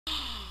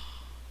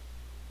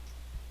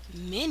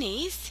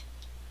Minis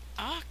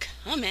are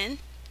coming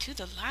to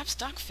the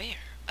livestock fair.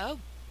 Oh,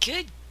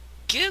 good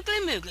googly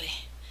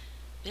moogly.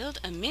 Build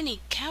a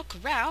mini cow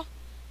corral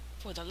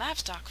for the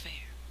livestock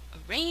fair.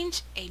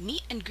 Arrange a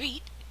meet and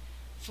greet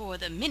for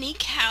the mini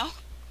cow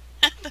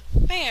at the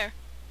fair.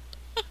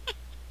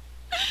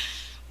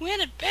 Win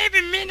a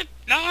baby mini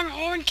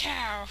longhorn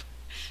cow.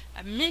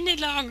 A mini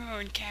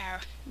longhorn cow.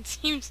 It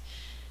seems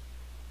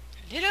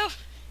a little...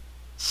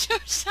 Sure,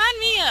 sign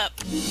me up.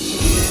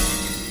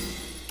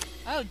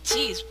 Oh,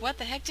 geez, what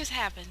the heck just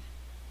happened?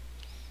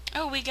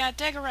 Oh, we got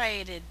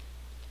decorated.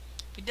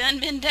 We done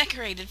been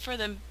decorated for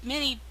the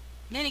mini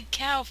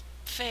cow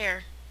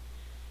fair.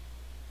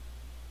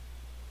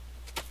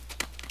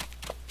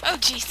 Oh,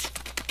 jeez.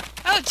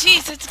 Oh,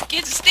 jeez, it's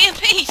a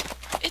stampede.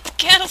 It's a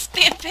cattle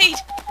stampede.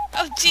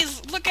 Oh,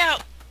 jeez, look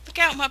out. Look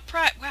out, my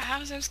prize. Wow,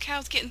 how's those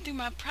cows getting through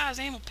my prize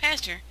animal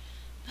pasture?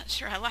 Not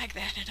sure I like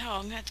that at all.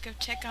 I'm gonna have to go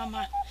check on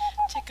my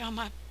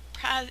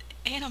prize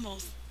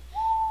animals.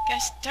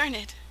 Gosh darn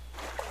it.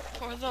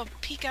 Poor little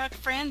peacock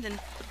friend, and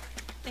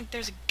I think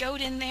there's a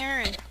goat in there,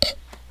 and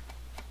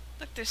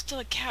look, there's still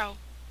a cow.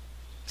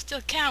 Still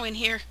a cow in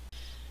here.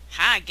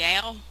 Hi,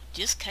 gal.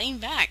 Just came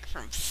back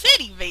from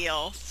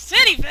Cityville.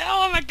 Cityville?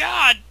 Oh my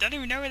God! Don't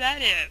even know where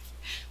that is.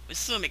 With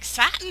some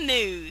exciting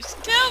news.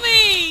 Tell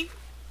me!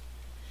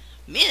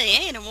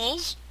 Mini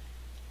animals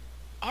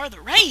are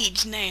the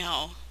rage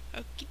now.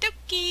 Okie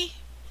dokie.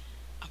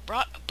 I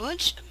brought a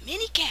bunch of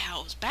mini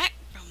cows back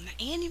from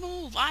the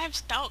annual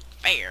livestock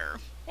fair.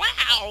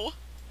 Wow!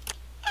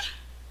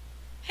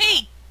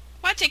 Hey,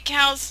 watch it,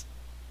 cows.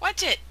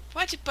 Watch it.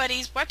 Watch it,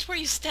 buddies. Watch where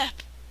you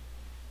step.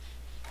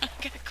 I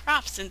got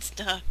crops and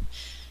stuff.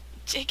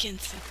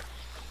 Chickens.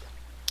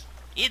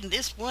 Isn't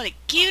this one a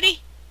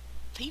cutie?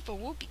 People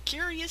will be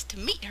curious to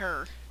meet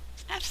her.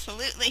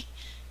 Absolutely.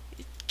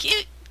 It's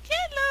cute.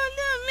 Hello,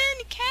 little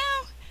mini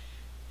cow.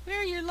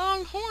 Where are your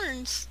long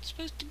horns? It's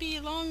supposed to be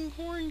a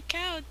longhorn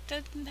cow. It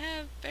doesn't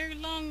have very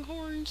long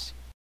horns.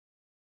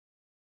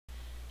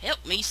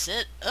 Help me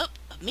set up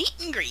a meet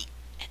and greet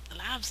at the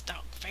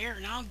livestock fair,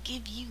 and I'll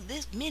give you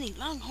this mini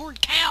longhorn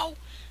cow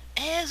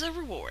as a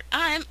reward.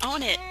 I'm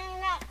on it.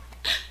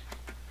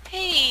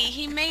 Hey,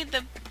 he made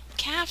the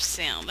calf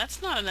sound.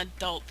 That's not an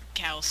adult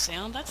cow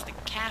sound. That's the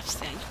calf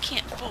sound. You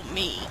can't fool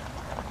me.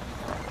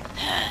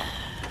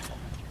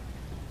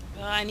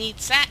 Well, I need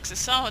sacks of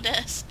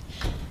sawdust.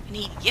 I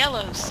need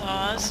yellow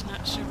saws.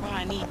 Not sure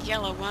why I need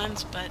yellow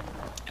ones, but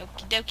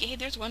okie dokie. Hey,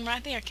 there's one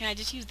right there. Can I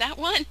just use that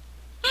one?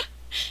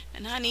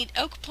 And I need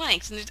oak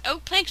planks. And there's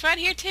oak planks right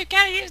here too.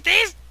 Can I use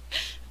these?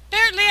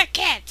 Apparently I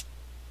can't.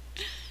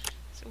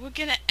 So we're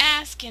gonna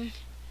ask and...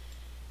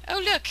 Oh,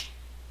 look.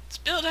 Let's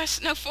build our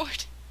snow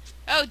fort.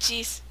 Oh,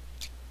 jeez.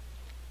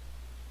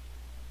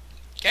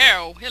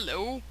 Cow,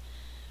 hello.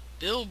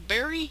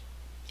 Bilberry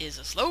is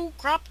a slow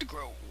crop to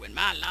grow, and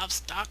my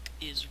livestock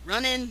is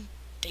running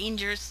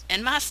dangerous.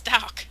 And my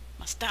stock,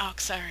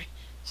 sorry,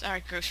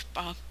 Grocery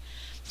Bob.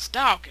 My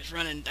stock is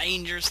running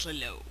dangerously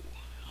low.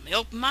 I'm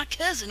helping my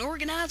cousin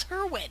organize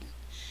her wedding.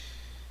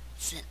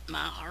 Sent my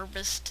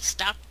harvest to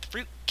stock the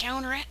fruit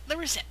counter at the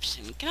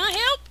reception. Can I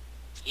help?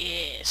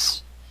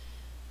 Yes.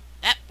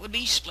 That would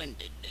be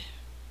splendid.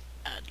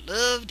 I'd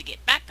love to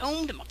get back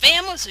home to my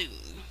family soon.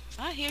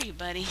 I hear you,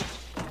 buddy.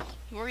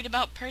 You worried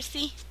about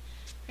Percy?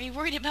 Are you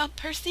worried about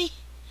Percy?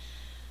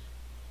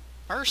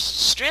 First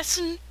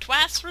stressing,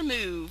 twice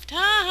removed.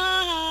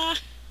 Ha ha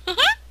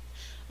ha.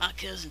 My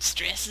cousin's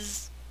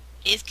stresses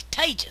is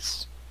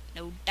contagious.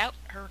 No doubt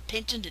her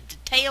attention to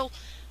detail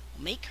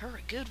will make her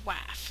a good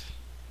wife.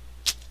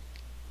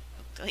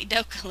 Oakley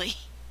dokley.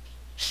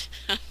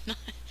 I'm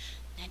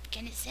not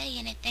gonna say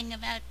anything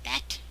about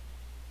that.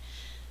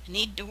 I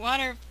need to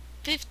water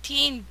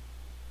 15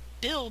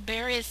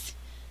 bilberries.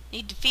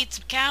 Need to feed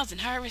some cows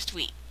and harvest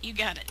wheat. You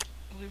got it.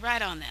 We'll be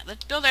right on that.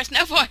 Let's build our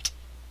snow fort.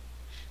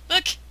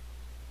 Look!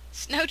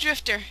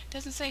 Snowdrifter.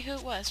 Doesn't say who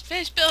it was.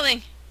 Finish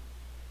building.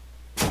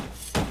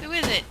 Who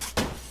is it?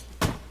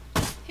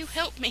 Who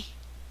helped me?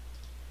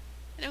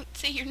 I don't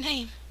see your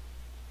name.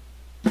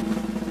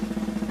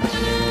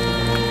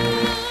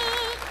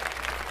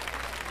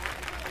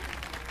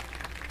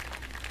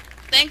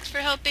 Thanks for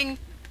helping.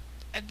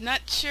 I'm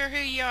not sure who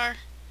you are,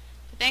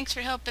 but thanks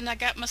for helping. I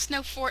got my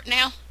snow fort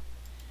now.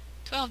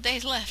 12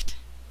 days left.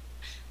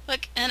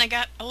 Look, and I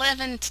got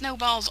 11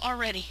 snowballs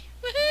already.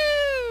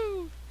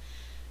 Woohoo!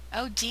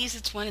 Oh, geez,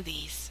 it's one of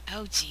these.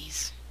 Oh,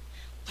 geez.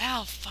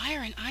 Wow,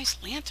 fire and ice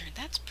lantern.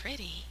 That's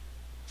pretty.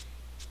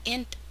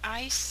 Int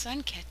ice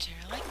sun catcher.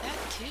 I like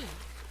that, too.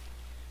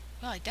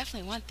 Well, I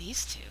definitely want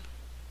these two.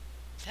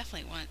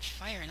 Definitely want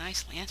fire and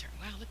ice lantern.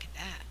 Wow, look at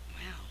that.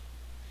 Wow.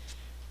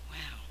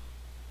 Wow.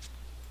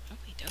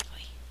 Oakley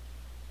dokley.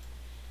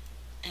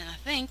 And I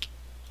think...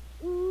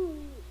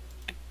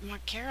 my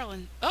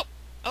Carolyn... Oh!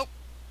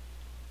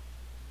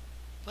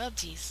 Well,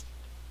 geez.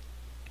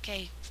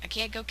 Okay, I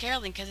can't go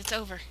caroling because it's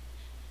over.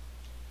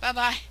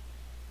 Bye-bye.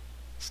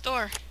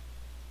 Store.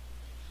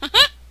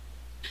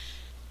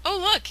 Oh,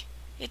 look!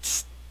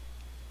 It's...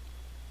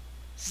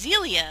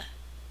 Zelia.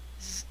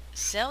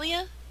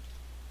 Zelia?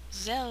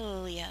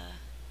 Zelia.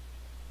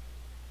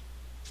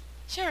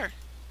 Sure.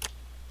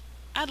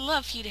 I'd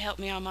love for you to help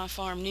me on my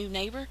farm, new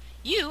neighbor.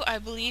 You, I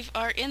believe,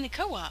 are in the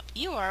co-op.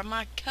 You are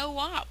my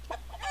co-op.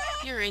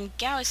 You're in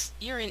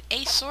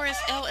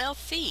Asaurus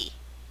LLC.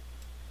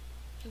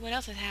 Hey, what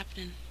else is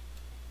happening?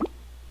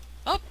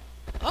 Oh,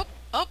 oh,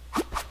 oh.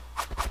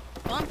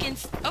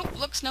 Pumpkins. Oh,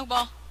 look,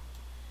 snowball.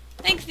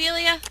 Thanks,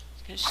 Zelia.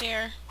 Just gonna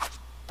share.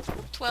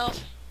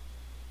 12.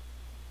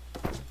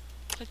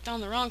 Clicked on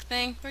the wrong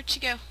thing. Where'd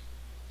she go?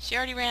 She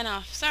already ran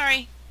off.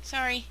 Sorry.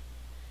 Sorry.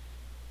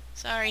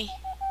 Sorry.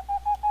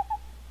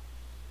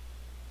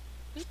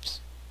 Oops.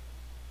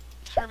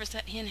 Let's harvest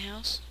that hen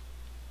house.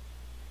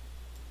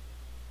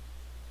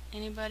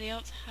 Anybody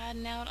else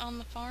hiding out on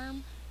the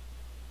farm?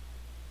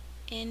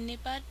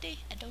 Anybody?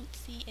 I don't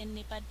see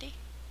anybody.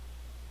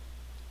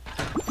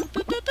 Boop,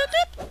 boop, boop, boop,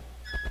 boop.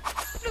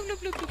 Bloop, bloop,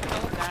 bloop, bloop.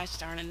 Oh gosh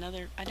darn,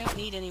 another. I don't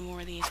need any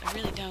more of these. I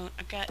really don't.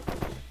 I've got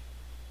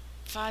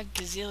 5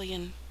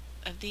 gazillion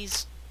of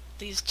these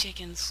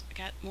chickens. I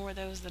got more of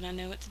those than I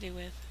know what to do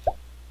with.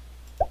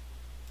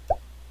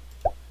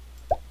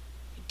 I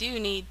do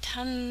need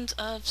tons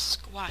of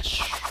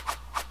squash.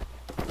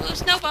 Ooh,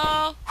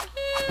 snowball!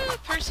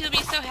 Woohoo! Percy will be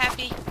so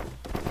happy.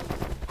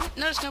 Ooh,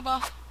 another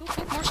snowball. Ooh,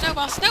 ooh, more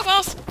snowballs.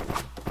 Snowballs!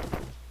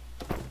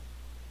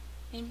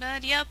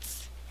 Anybody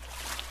else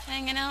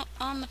hanging out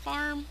on the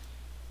farm?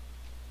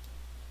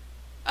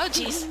 Oh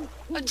jeez.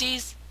 Oh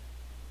jeez.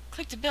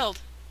 Click to build.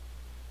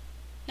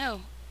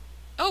 No.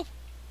 Oh!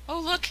 Oh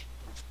look!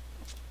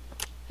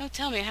 Don't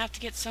tell me I have to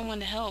get someone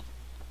to help.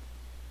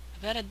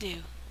 I bet I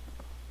do.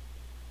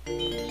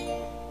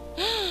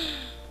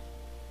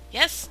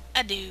 Yes,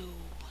 I do.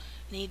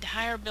 Need to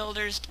hire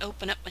builders to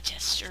open up my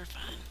chest. Sure,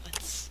 fine.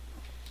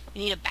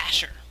 We need a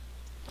basher.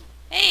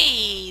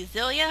 Hey,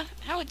 Zelia,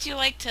 how would you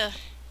like to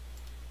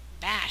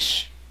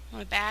bash?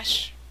 Want to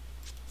bash?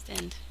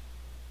 Send.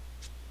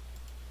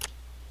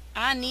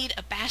 I need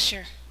a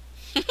basher.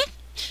 So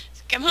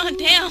come on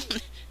down.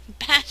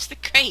 Bash the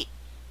crate.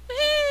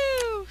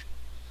 Woo!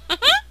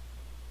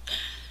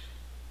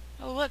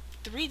 Oh look,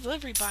 3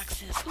 delivery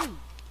boxes. Ooh,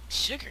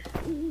 sugar.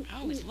 I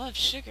always love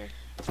sugar.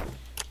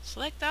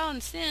 Select all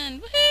and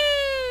send.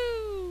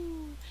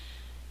 Woohoo!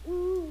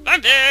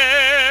 FarmVille!